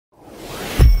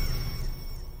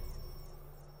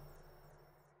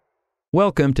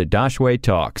Welcome to Daxue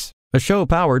Talks, a show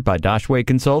powered by Daxue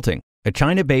Consulting, a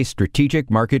China-based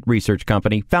strategic market research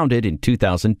company founded in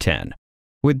 2010.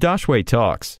 With Daxue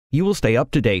Talks, you will stay up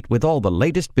to date with all the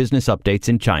latest business updates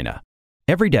in China.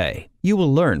 Every day, you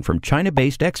will learn from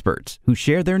China-based experts who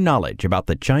share their knowledge about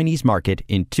the Chinese market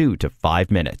in 2 to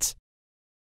 5 minutes.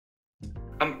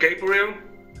 I'm Gabriel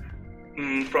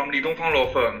from Li Dongfang Law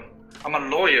Firm. I'm a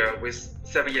lawyer with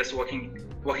 7 years working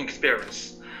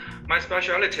experience. My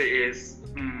specialty is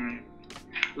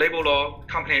labor law,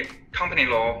 company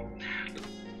law,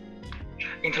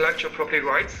 intellectual property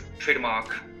rights,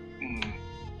 trademark,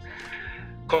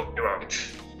 copyright,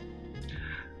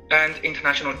 and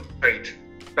international trade,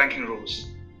 banking rules.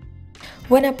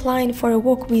 When applying for a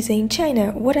work visa in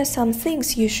China, what are some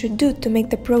things you should do to make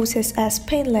the process as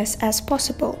painless as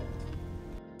possible?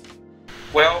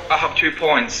 Well, I have 2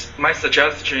 points. My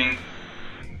suggestion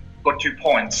got 2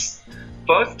 points.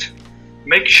 First,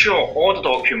 make sure all the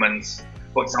documents,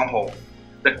 for example,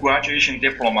 the graduation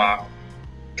diploma,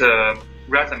 the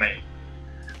resume,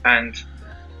 and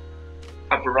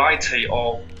a variety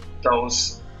of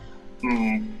those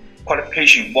work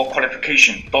qualification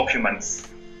documents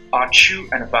are true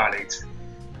and valid.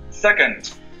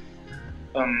 Second,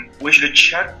 we should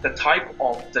check the type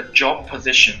of the job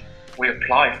position we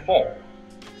apply for.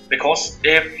 Because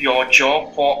if your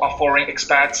job for a foreign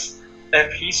expat,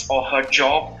 if his or her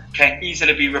job can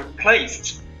easily be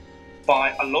replaced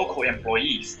by a local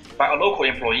employee,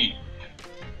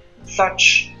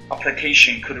 such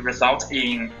application could result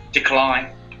in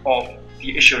decline of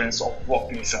the issuance of work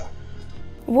visa.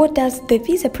 What does the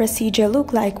visa procedure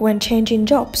look like when changing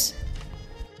jobs?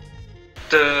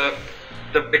 The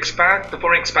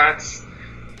foreign expats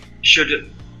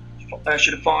should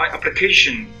file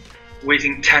application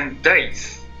within 10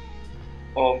 days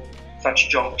of such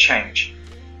job change.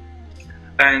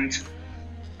 And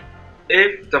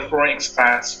if the foreign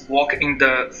expats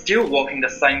still work in the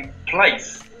same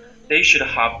place, they should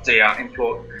have their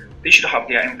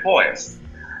employers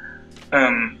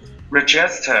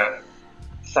register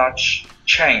such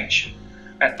change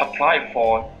and apply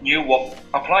for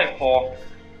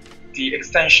the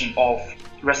extension of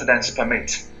residence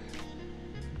permit.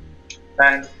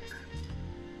 And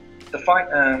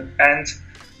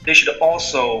they should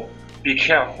also be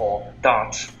careful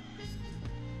that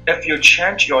if you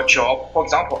change your job, for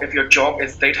example, if your job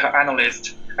is data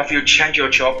analyst, if you change your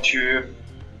job to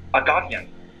a guardian,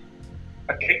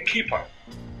 a gatekeeper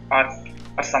at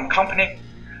some company,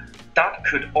 that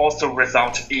could also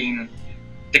result in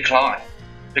decline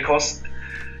because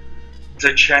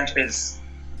the change is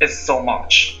so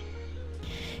much.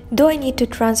 Do I need to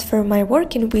transfer my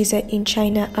working visa in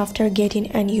China after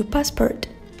getting a new passport?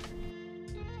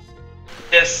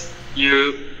 Yes,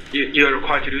 you're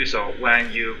required to do so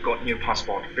when you got new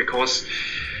passport because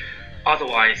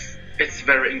otherwise it's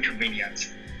very inconvenient.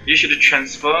 You should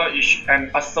transfer and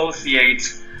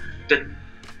associate the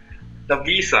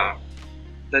visa,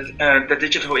 the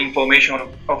digital information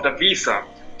of the visa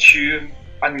to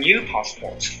a new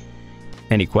passport.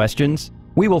 Any questions?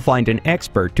 We will find an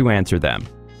expert to answer them.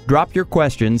 Drop your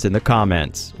questions in the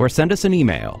comments or send us an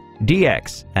email,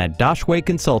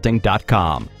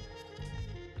 dx@daxueconsulting.com.